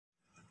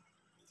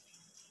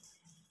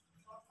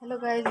Hello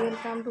guys,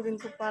 welcome to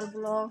Rinku Pal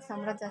blogs.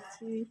 আমরা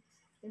যাচ্ছি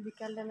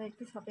বিকাল টাইমে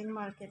একটু শপিং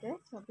মার্কেটে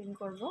শপিং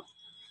করব।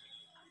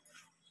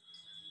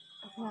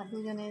 হ্যাঁ,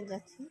 দুজনে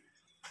যাচ্ছি।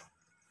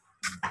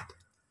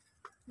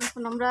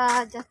 এখন আমরা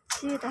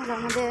যাচ্ছি, তাহলে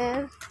আমাদের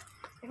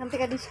এখান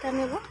থেকে রিক্সা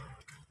নেব,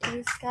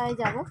 রিক্সায়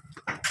যাব।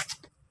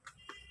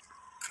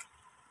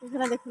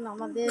 এখানে দেখুন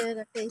আমাদের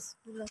একটা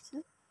স্কুল আছে।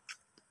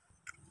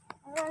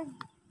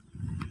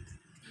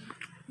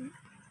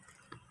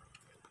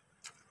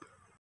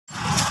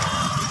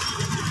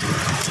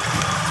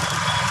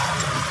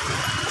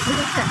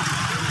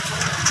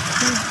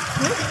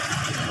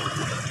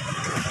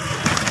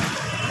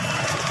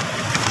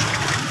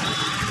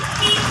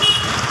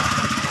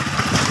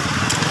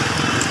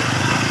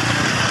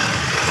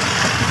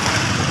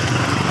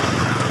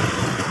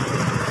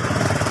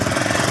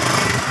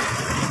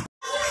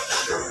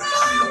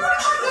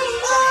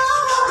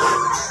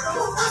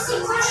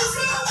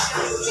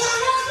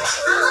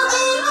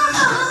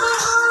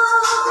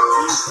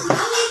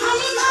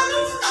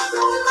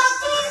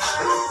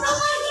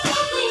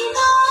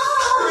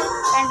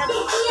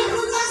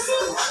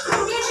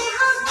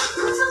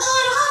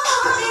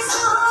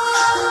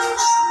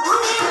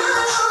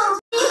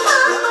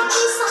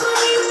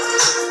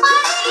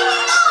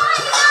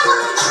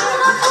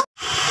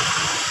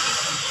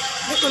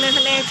 দেখুন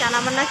এখানে চানা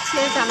বানাচ্ছে,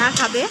 চানা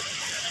খাবে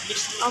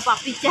ও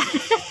পাপড়ি চাট।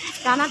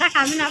 চানাটা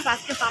খাবে না,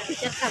 আজকে পাপড়ি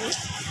চাট খাবে।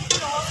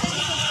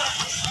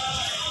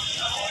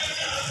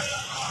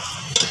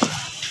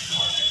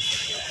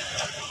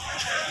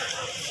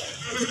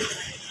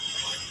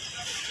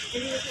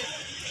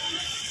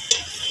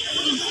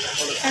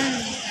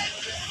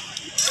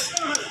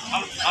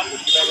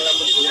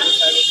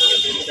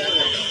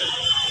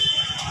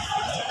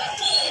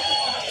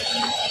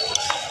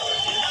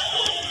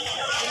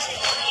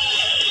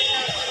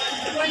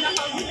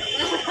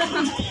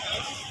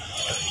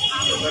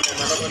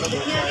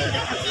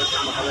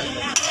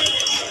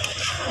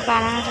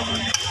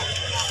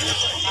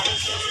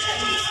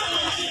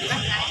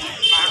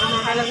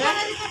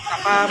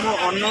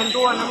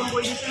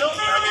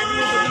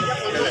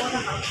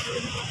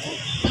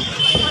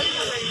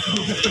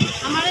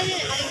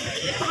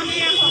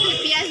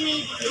 পেঁয়াজ নেই।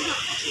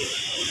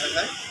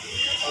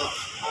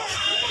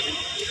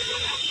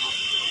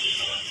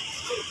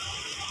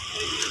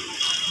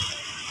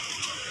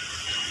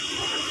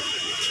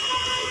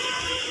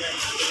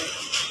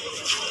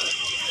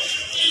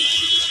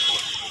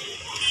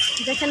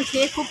 দেখেন,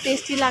 খেয়ে খুব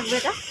টেস্টি লাগবে,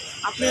 এটা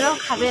আপনারাও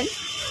খাবেন।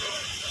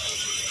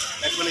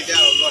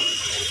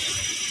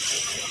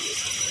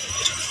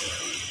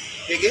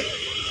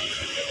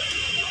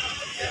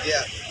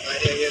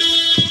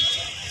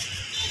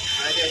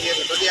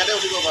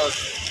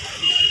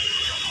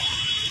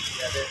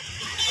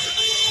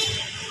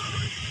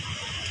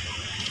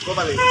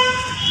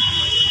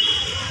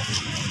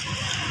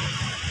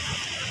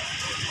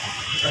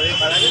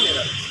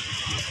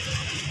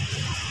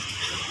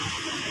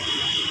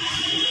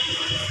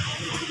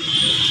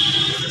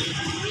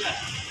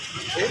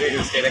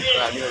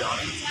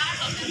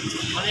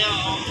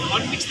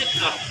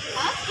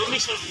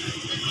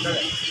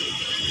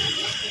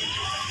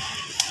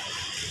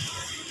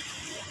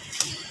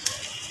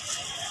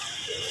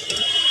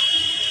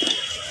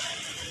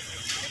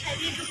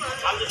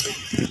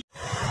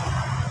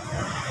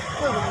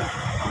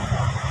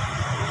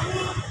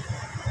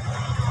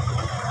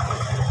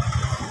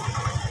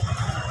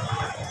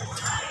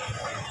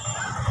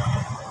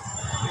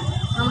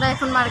 আমরা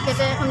এখন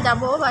মার্কেটে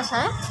যাব,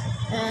 বাসায়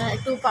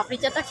একটু পাপড়ি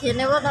চাটা খেয়ে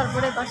নেব,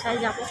 তারপরে বাসায়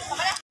যাব।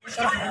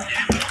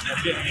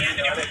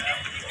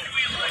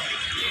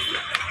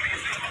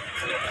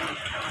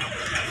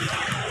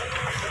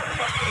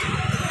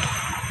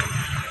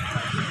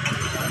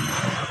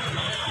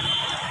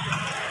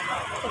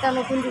 এটা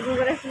নতুন দুপুর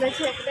করে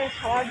খুলেছে, একটা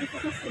খাওয়ার দিকে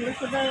খুব সুন্দর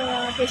সুন্দর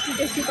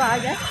টেস্টি পাওয়া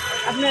যায়।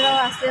 আপনারাও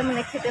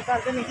আসলে খেতে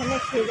পারবেন, এখানে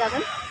খেয়ে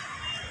যাবেন।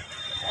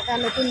 এটা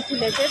নতুন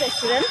খুলেছে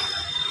রেস্টুরেন্ট,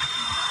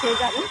 খেয়ে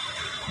যাবেন।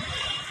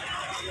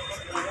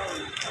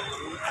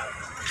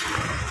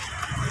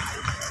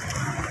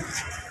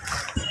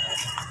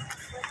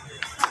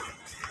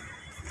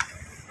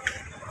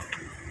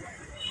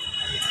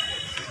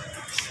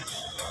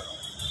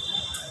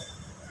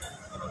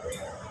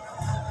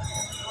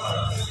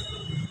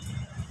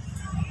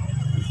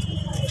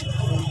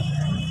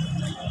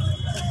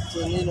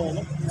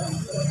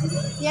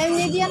 ये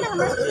नहीं दिया ना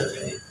हमें।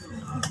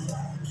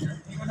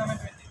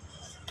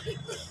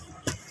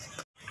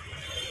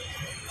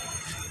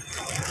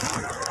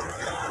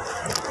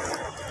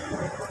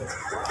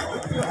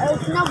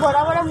 इतना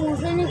बड़ा बड़ा मुँह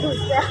से नहीं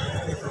घुसता।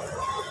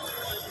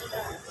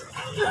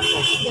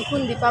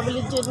 দেখুন,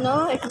 দীপাবলির জন্য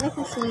এখানে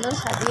খুব সুন্দর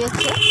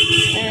সাজিয়েছে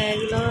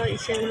এগুলো,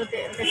 সেগুলোতে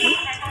দেখুন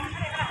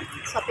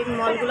শপিং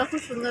মলগুলো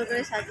খুব সুন্দর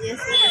করে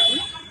সাজিয়েছে। দেখুন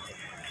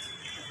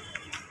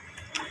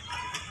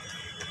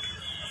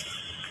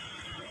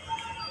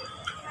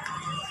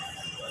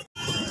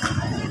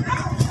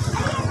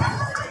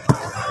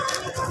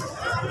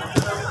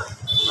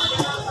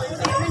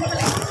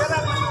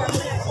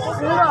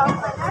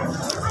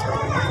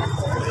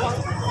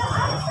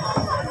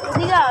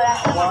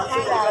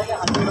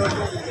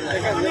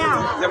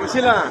এখন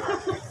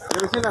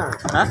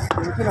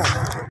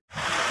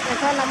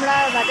আমরা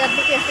বাজার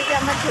থেকে এসেছি,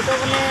 আমরা ছোটো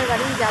বোনের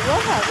বাড়ি যাবো,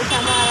 অবশ্য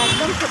আমার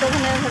একদম ছোটো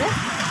বোনের ঘরে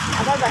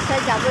আবার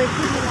বাসায় যাবো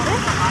একটু ঘুরতে।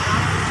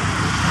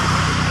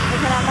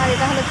 এখানে আমার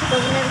এটা হলো ছোটো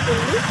বোনের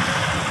গল্লি।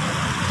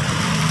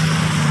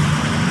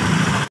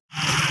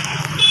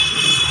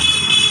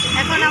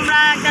 এখন আমরা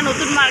একটা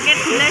নতুন মার্কেট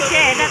খুলেছে,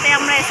 এটাতে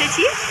আমরা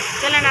এসেছি,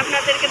 চলেন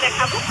আপনাদেরকে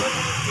দেখাবো।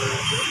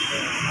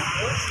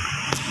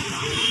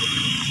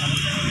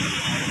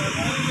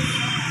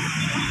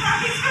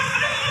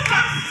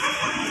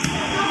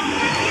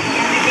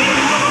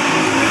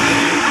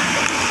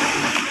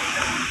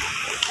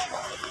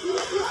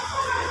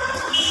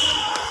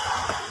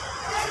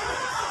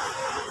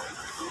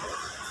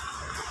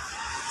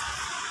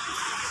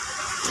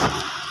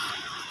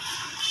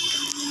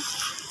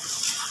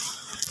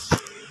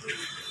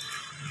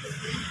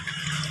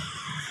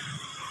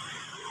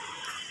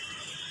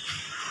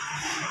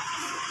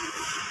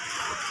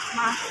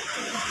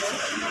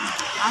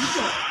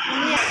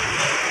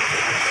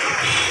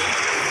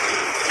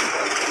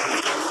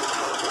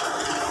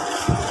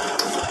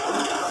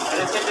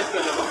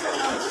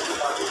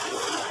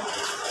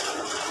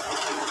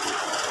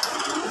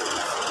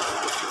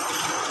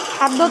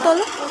 হাত দো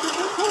তলে,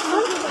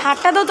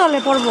 হাতটা দো তলে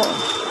পড়বো।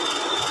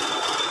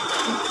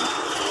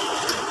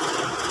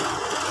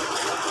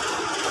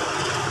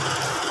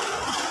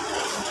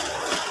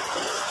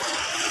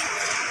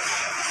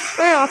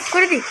 অফ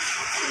করে দিই।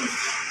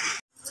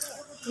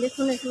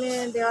 দেখুন এখানে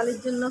দেওয়ালের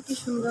জন্য কি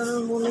সুন্দর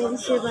মোমের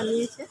ইসে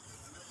বানিয়েছে,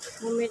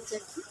 মোমের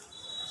চাকি।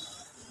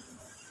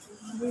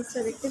 জিনিসটা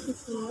দেখতে খুব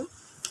সুন্দর।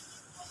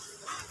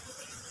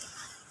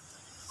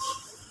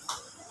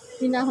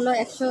 কিনা হলো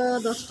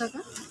 110 টাকা।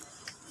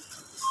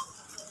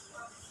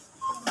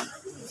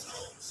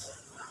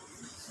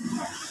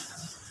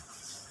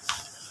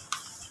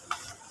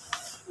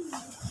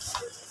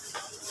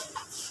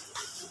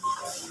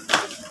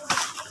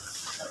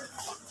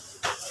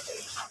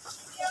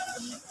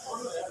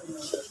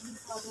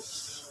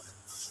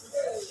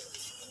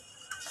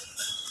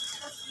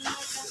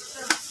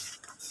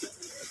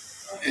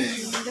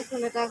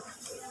 দেখুন এটা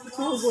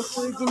কিছু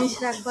বস্তুর জিনিস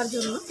রাখবার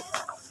জন্য।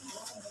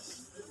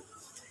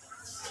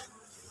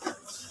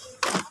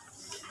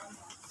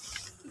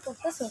 কি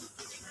করতেছো?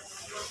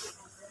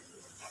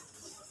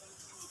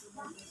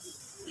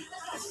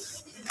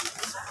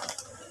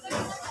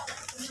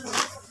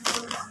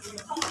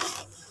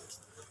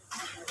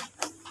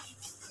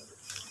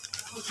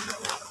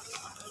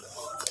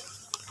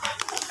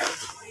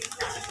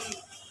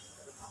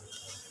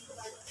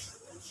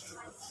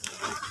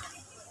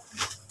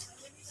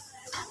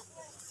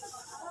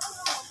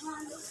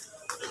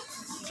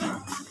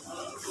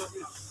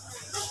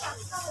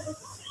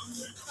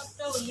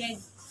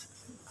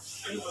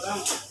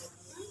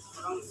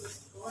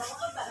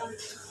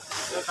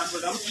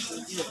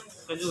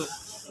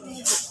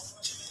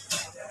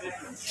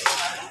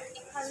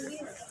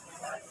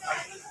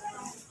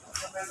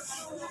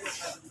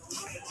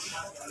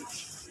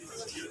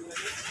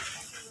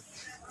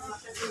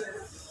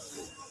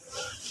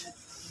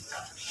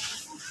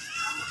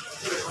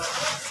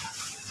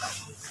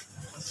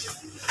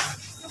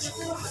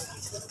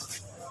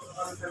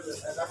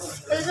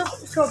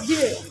 সবজি,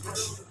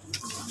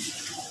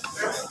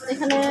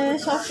 এখানে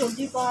সব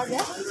সবজি পাওয়া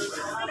যায়।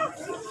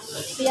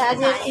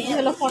 পেঁয়াজের কেজি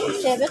হলো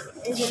 47,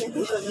 এই যে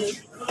দেখুন।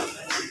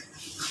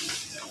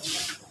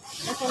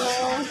 এখানে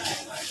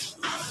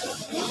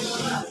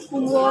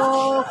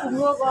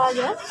কুমড়ো পাওয়া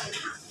যায়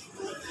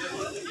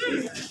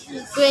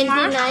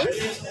 29।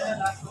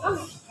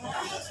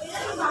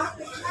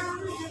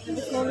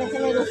 দেখুন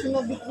এখানে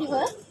রসুনও বিক্রি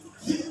হয়।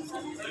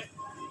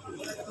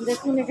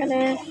 দেখুন এখানে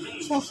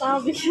শশা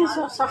বিক্রি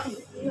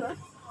হয়।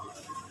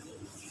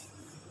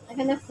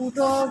 এখানে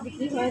ফুটও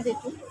বিক্রি হয়।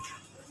 দেখুন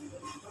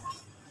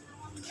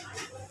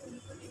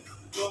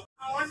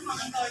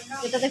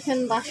এটা দেখেন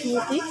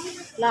বাসমতি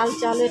লাল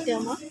চাল, এটা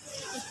আমার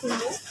খুব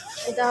সুন্দর।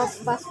 এটা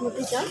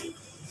বাসমতি চাল।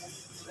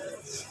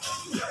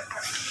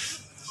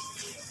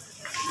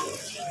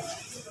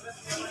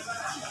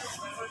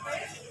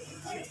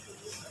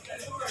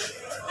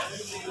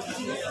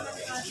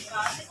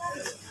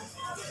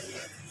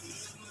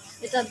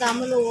 এটার দাম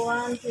হলো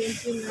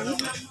 129।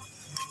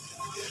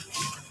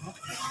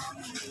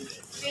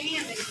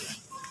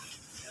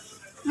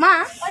 মা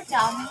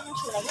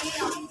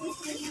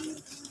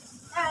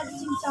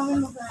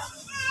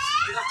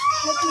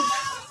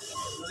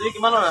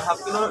কিমান হয়? Half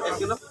kilo, 1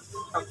 kilo,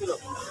 half kilo,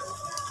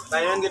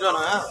 9 kilo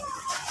নহয়।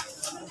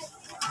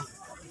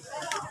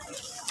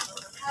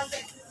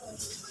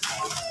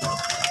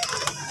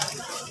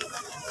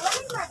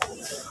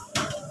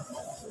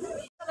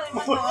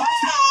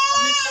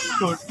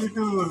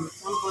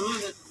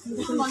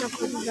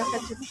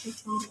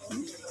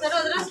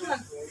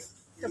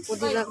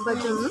 পদি রাখবার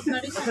জন্য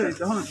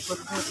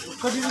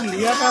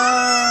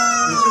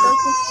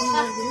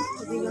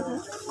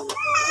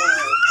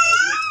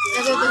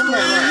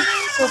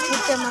কপুর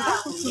জামাটা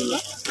খুব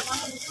সুন্দর।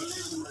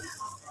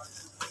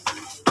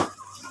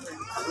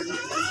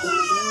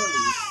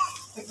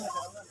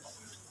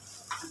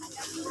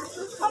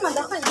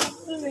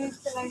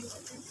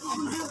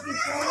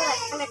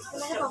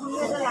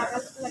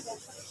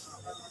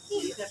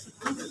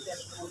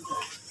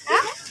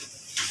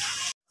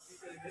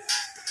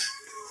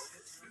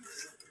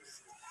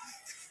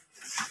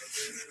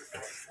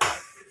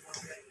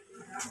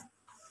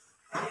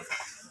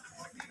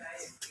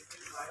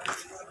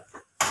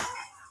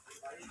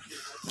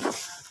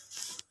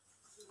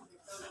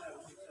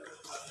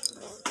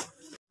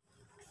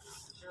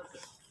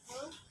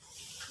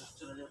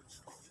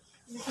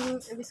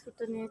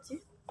 বিস্কুটটা নিয়েছি,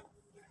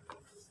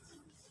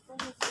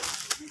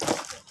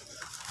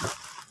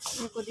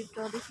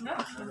 প্রদীপটাও দেখুন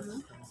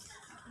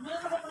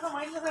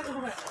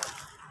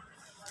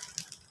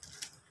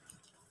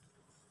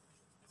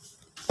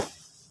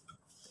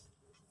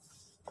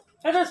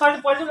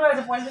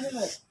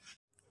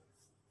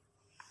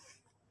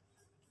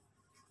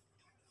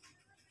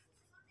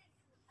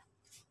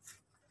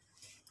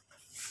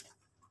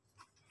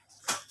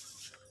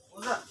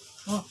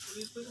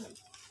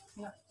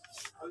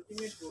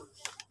ultimate goal.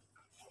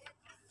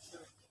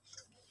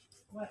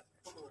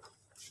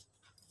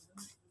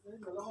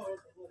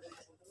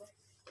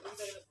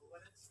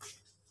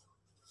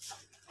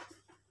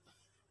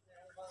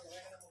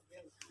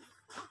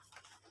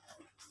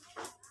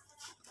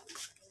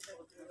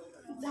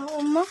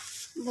 अम्मा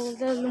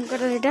बहुत लूम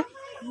करा এটা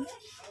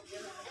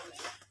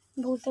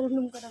बहुत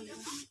लूम करा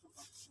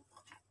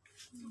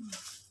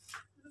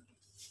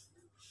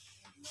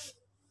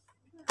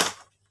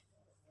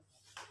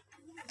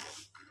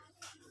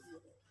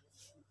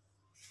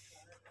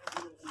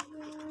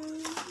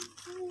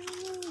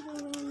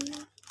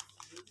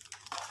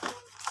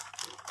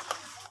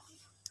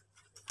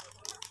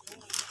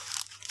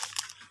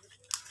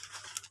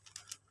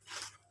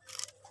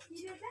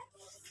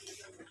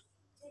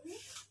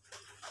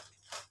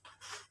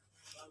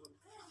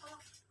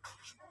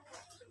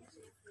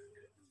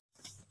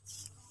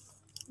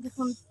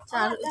দেখুন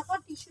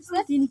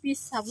 3 পিস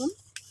সাবুন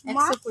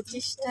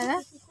 125 টাকা।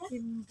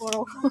 বড়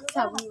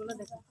সাবুনগুলো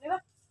দেখুন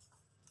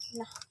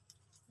না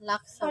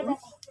লাখ সাবুন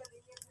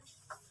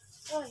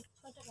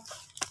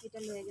এটা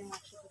লয়ে যান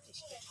 125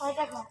 টাকা। 6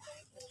 টাকা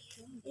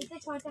এটা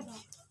 6 টাকা।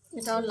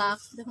 এটাও লাখ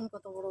দেখুন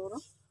কত বড় বড়।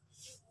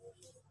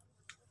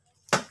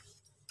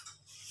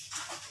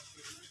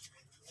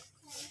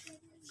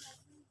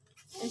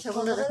 এই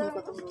সাবুনটা দেখুন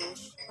কত বড় বড়।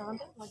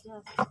 সাবুনটা মজা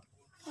আছে।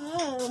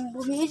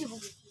 বমিয়ে যাবো।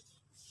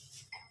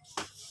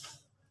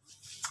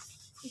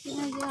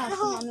 এখানে যে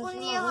আছে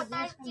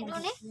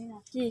মানুষগুলো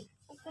কি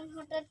ওপেন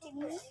হটার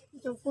টিকনি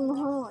যখন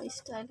হয়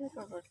স্টাইলে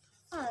কভার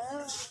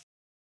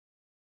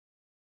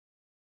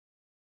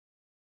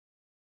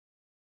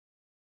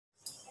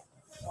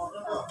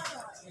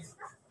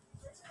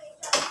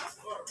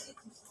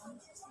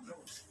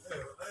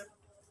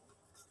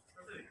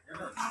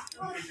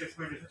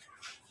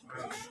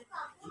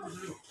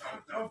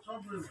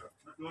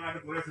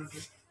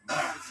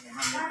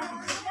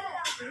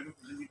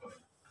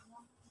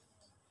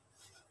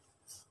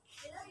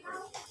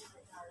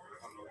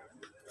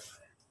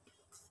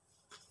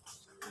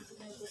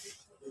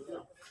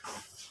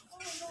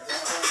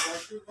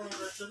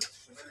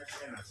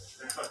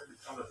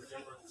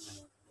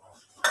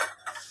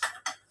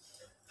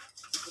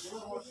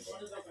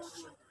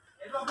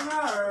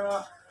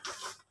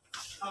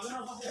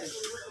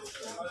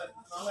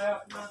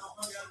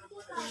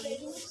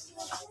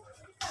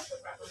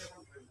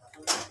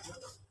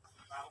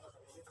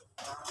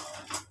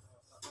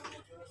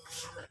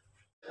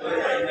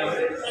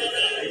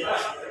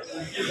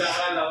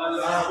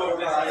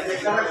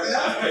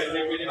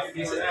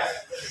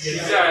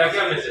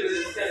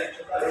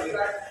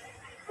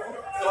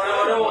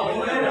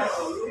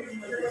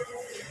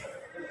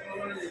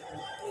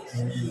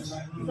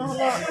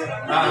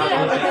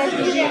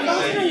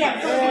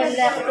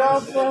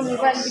लैपटॉप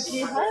मोबाइल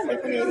बिक्री है।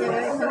 देखिए ये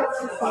जगह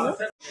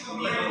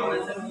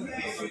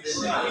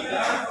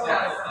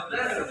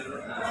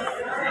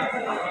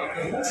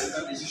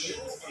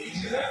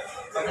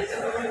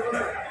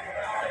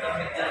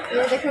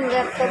ये देखুন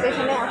लैपटॉप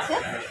এখানে আছে।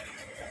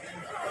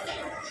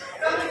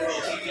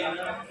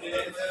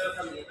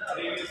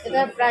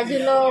 এটা প্রাইস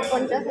হলো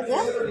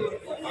 50,000।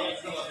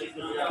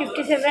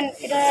 57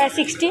 এটা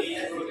 60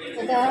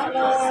 এটা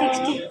হলো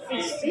 60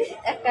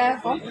 একটা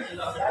কম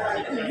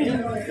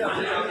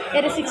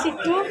এটা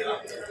 62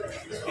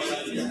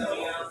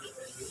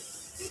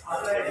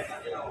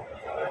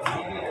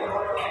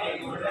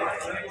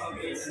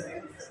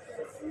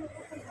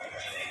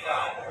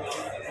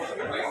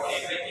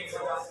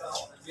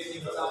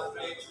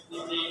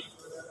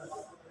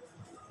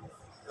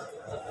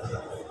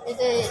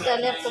 এটা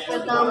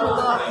ল্যাপটপের দাম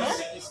হলো আপনার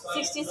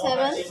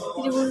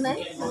 67,999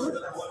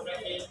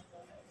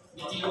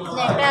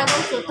 একটা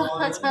এখন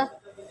 14,000।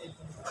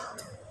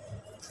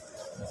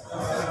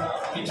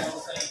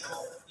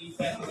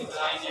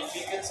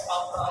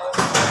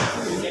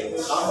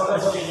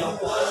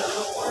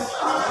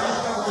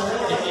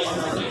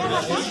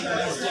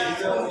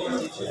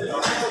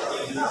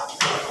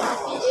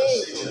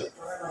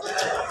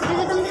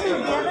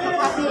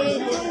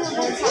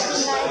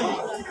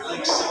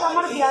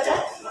 আমার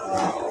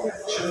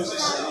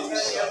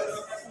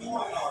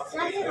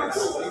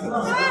 71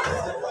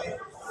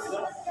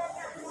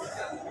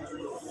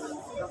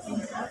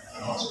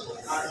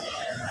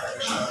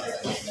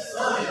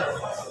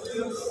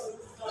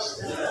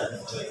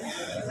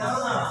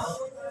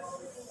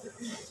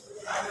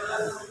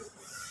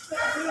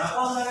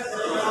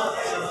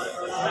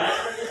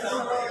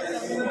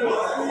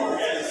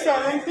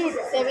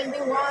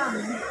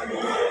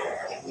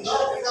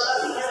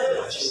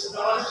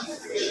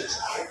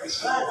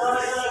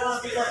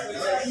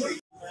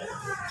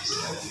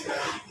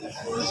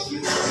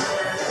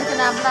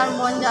 এখানে আপনার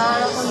মন যাওয়ার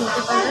রকম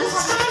নিতে পারবেন।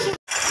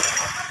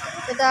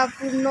 এটা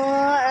পূর্ণ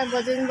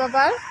বজরং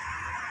বাবার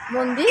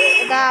মন্দির।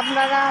 এটা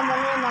আপনারা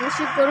মানে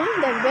মানসিক করুন,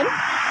 দেখবেন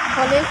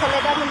ফলে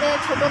এটা আমাদের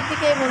ছোটোর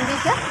দিকে এই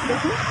মন্দিরটা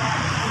দেখুন।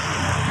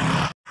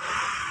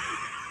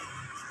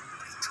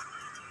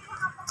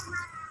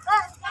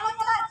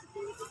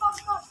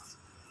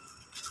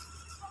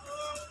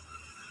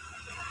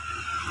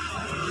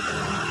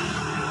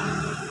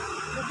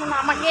 দেখুন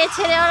আমাকে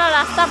ছেড়ে ওরা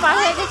রাস্তা পার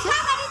হয়ে গেছে।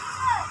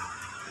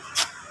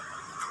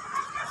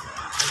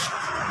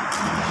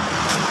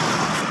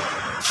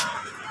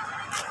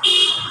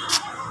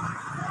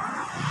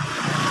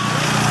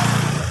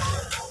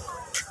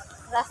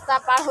 রাস্তা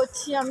পার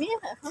হচ্ছি আমি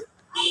এখন।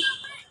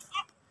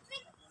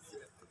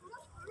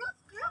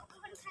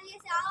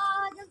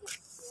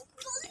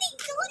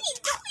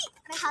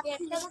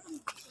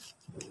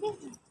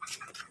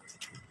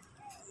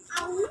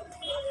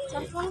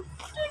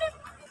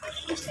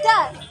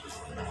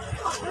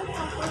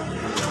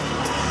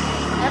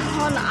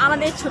 এখন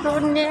আমাদের ছোট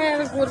বোনের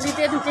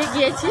গলিতে ঢুকে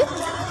গিয়েছি,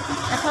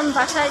 এখন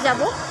বাসায়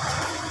যাব।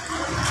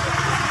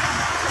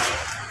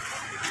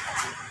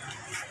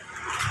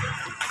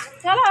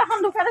 চলো এখন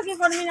ঢুকাঢুকি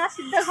করবি না,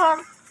 সিদ্ধ ঘর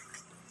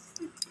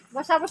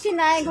বসাবসি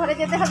নাই, ঘরে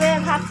যেতে হবে,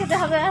 ভাত খেতে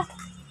হবে।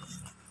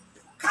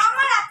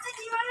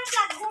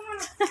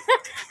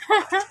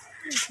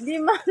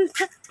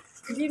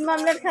 ডিম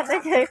মামলেট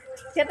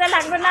খেতে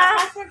লাগবে না।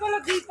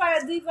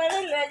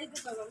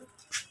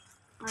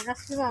 আকাশ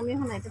থেকে আমি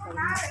এখন আইতে পারবো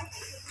না।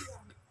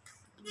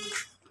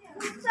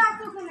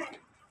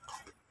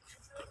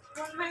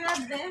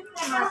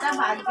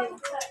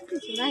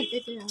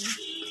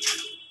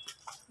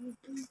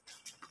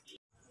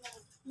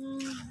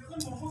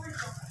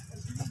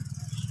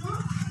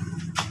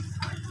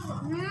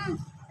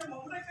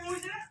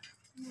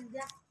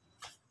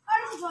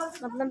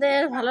 আপনাদের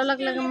ভালো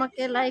লাগলে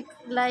আমাকে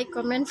লাইক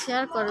কমেন্ট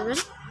শেয়ার করবেন।